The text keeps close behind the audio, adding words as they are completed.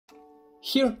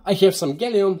Here I have some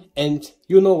gallium, and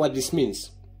you know what this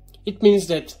means. It means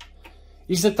that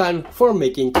it's the time for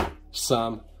making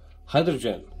some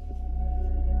hydrogen.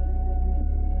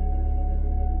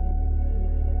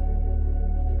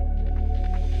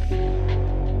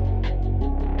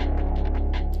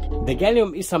 The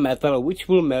gallium is a metal which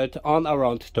will melt on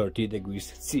around 30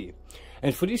 degrees C.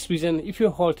 And for this reason, if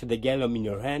you hold the gallium in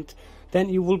your hand, then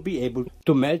you will be able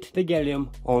to melt the gallium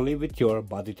only with your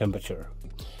body temperature.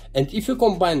 And if you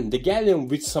combine the gallium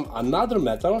with some another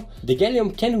metal, the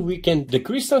gallium can weaken the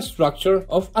crystal structure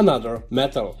of another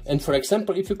metal. And for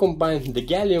example, if you combine the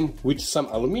gallium with some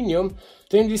aluminium,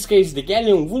 then in this case the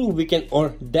gallium will weaken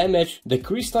or damage the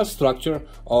crystal structure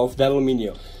of the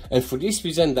aluminium. And for this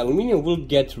reason the aluminium will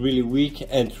get really weak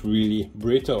and really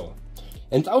brittle.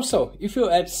 And also, if you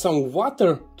add some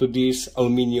water to this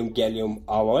aluminium gallium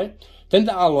alloy, then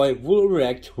the alloy will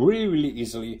react really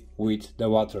easily with the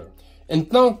water. And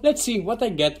now let's see what I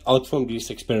get out from this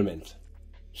experiment.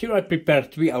 Here I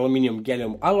prepared 3 aluminium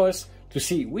gallium alloys to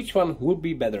see which one would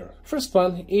be better. First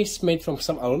one is made from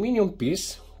some aluminium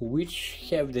piece which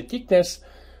have the thickness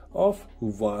of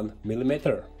 1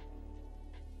 millimeter.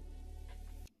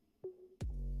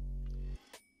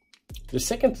 The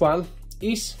second one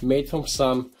is made from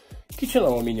some kitchen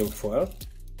aluminium foil,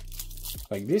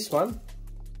 like this one.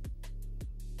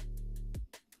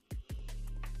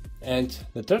 And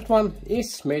the third one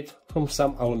is made from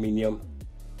some aluminium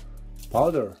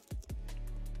powder.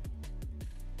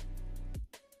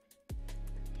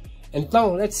 And now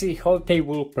let's see how they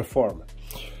will perform.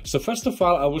 So first of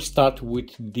all I will start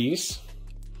with this,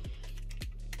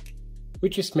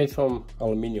 which is made from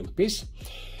aluminium piece.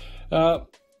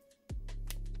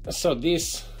 So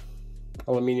this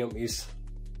aluminium is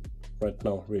right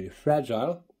now really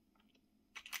fragile.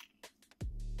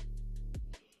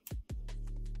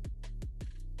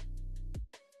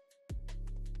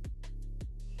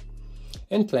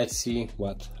 And let's see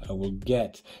what I will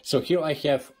get. So here I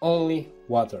have only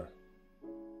water.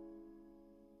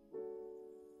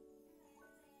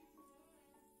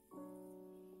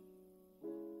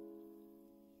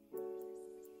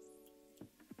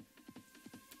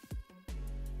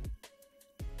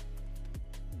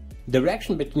 The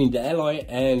reaction between the alloy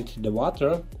and the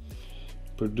water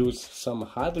produces some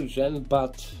hydrogen,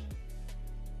 but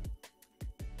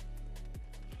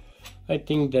I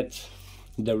think that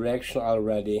the reaction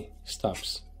already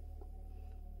stops.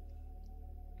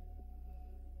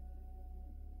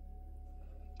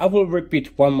 I will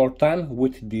repeat one more time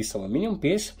with this aluminium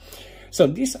piece. So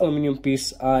this aluminium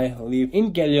piece I leave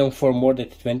in gallium for more than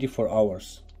 24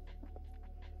 hours.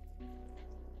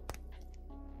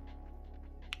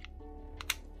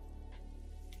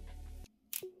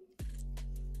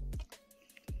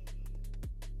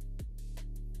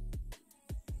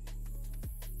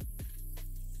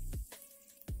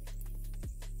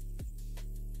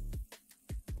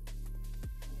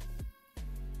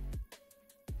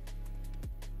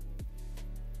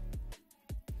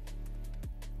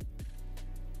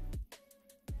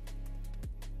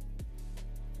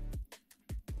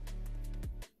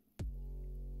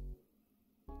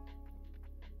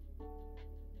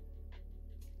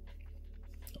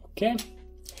 Okay,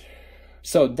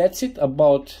 so that's it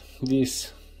about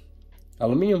this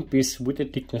aluminium piece with a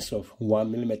thickness of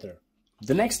 1 millimeter.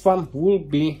 The next one will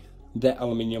be the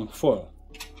aluminium foil.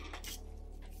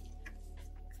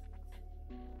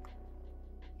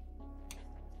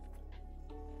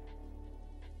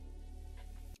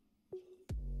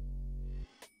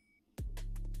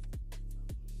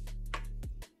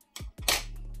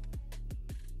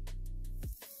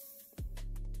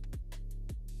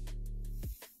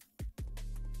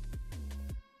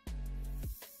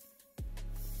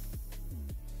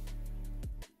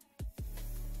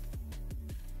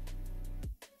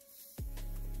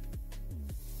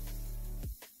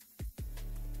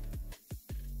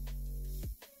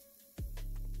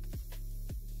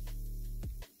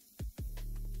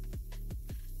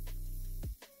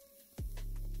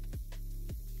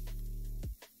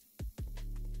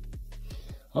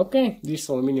 Okay, this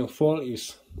aluminium foil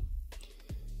is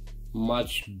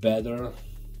much better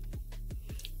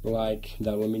like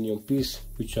the aluminium piece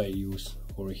which I use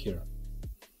over here.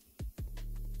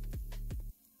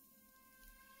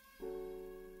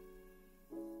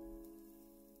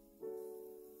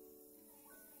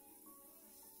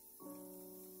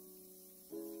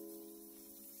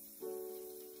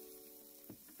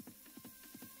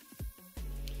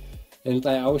 And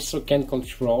I also can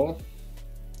control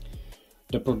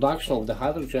the production of the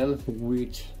hydrogen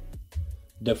with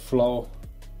the flow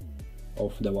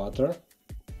of the water.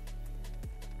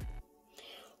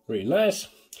 Really nice.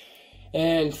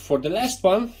 And for the last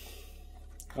one,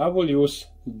 I will use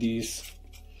this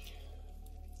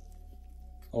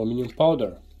aluminum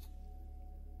powder.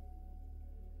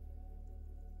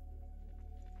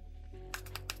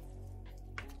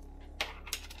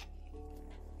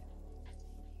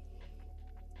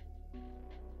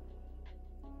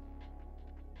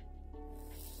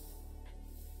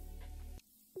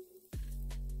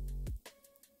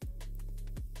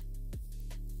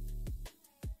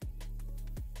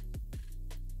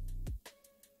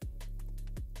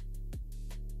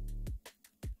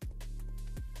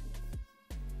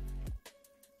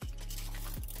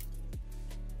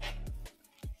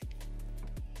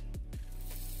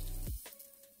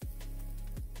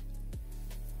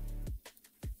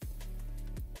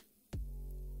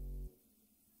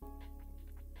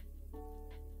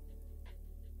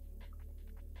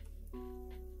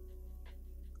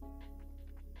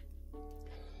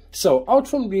 So out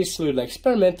from this little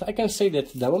experiment, I can say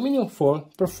that the aluminium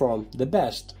foil performed the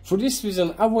best. For this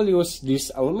reason, I will use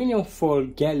this aluminium foil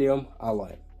gallium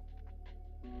alloy.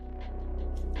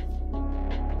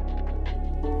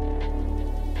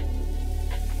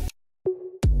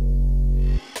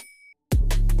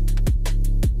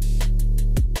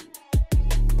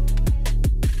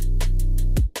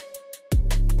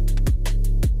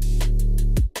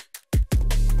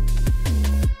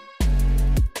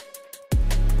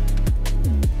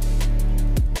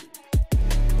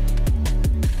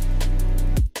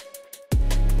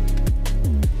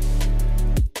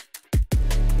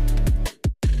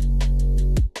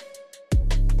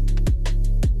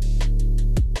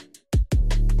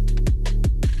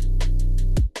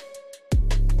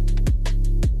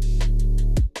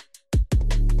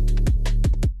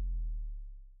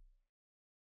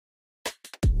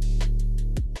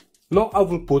 Now I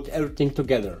will put everything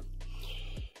together.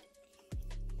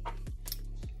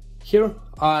 Here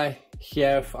I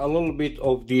have a little bit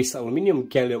of this aluminium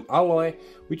gallium alloy,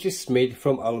 which is made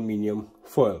from aluminium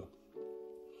foil.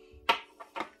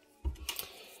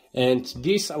 And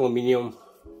this aluminium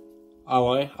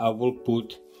alloy I will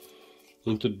put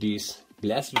into this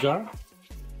glass jar.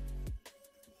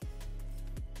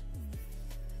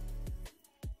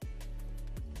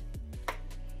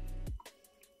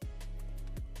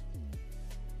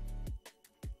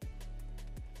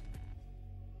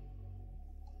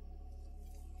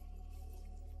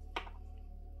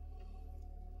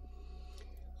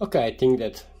 Okay, I think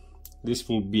that this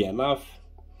will be enough.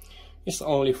 It's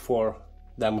only for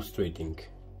demonstrating.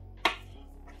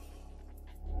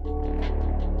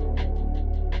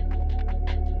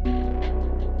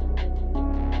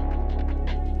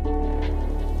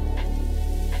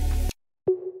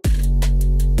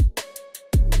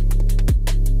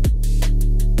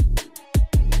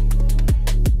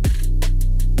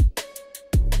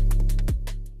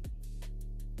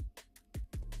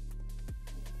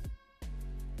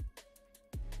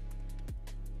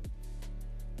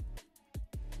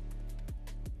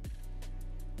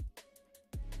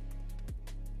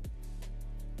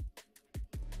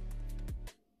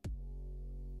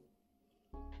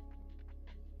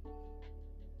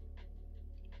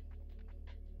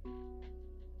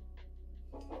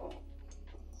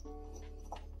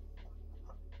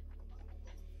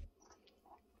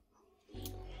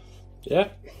 Yeah,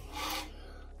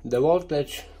 the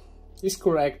voltage is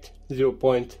correct,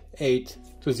 0.8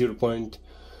 to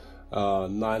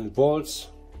 0.9 volts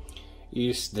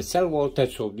is the cell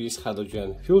voltage of this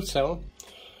hydrogen fuel cell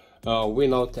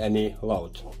without any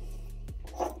load.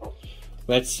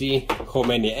 Let's see how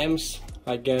many amps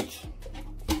I get.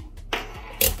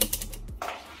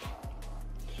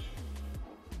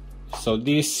 So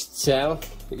this cell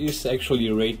is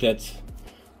actually rated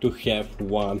to have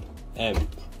 1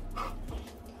 amp.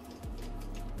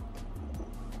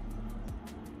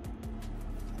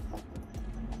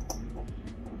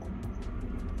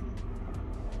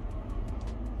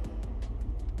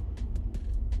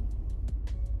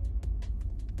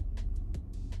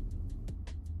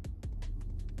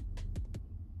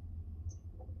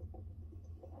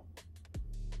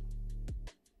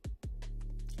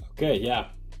 Okay, yeah,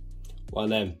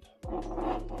 1 amp.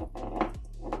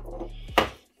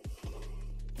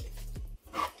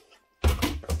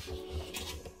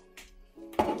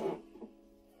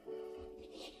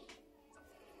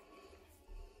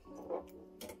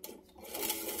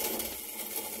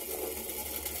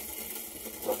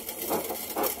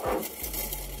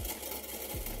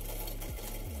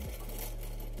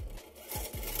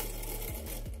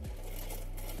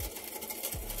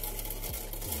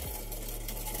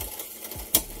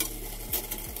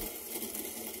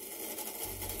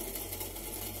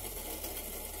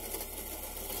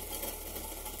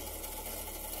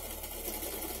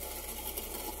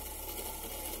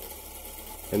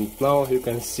 and now you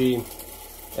can see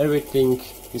everything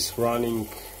is running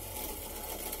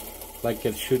like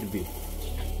it should be.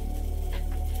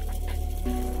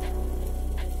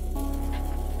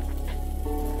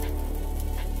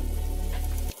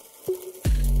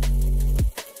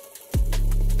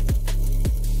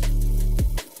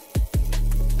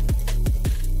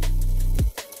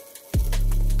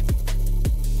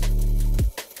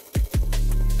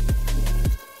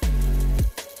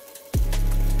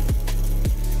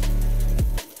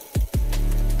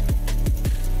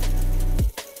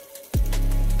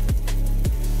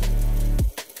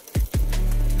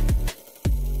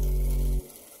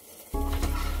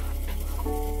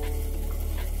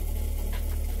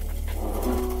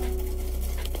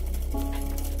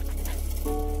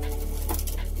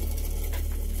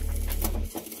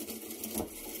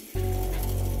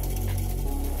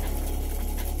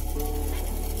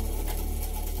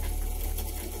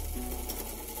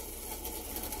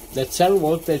 The cell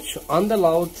voltage on the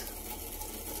load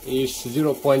is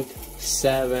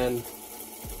 0.7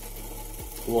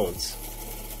 volts.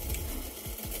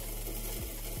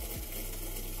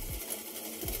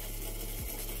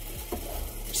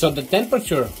 So the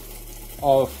temperature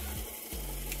of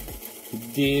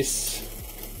this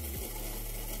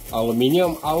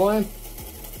aluminium alloy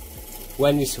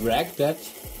when it's reacted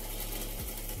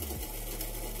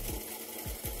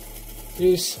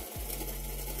is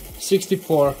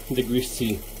 64 degrees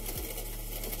C.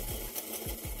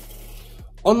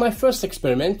 On my first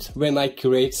experiment, when I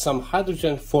create some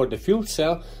hydrogen for the fuel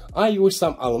cell, I use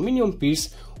some aluminium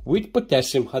piece with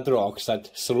potassium hydroxide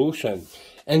solution.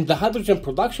 And the hydrogen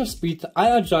production speed I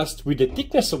adjust with the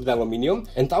thickness of the aluminium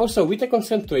and also with the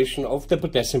concentration of the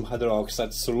potassium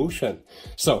hydroxide solution.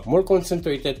 So more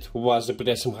concentrated was the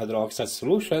potassium hydroxide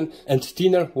solution and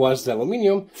thinner was the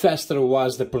aluminium, faster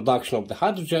was the production of the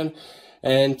hydrogen,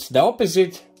 and the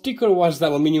opposite, thicker was the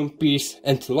aluminium piece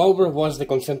and lower was the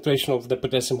concentration of the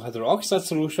potassium hydroxide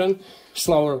solution,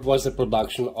 slower was the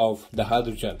production of the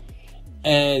hydrogen.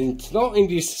 And now in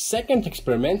this second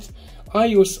experiment I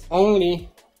use only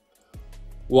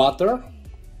water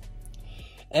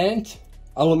and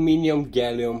aluminium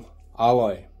gallium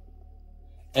alloy.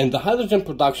 And the hydrogen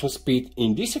production speed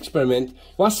in this experiment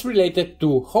was related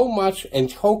to how much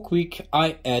and how quick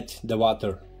I add the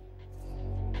water.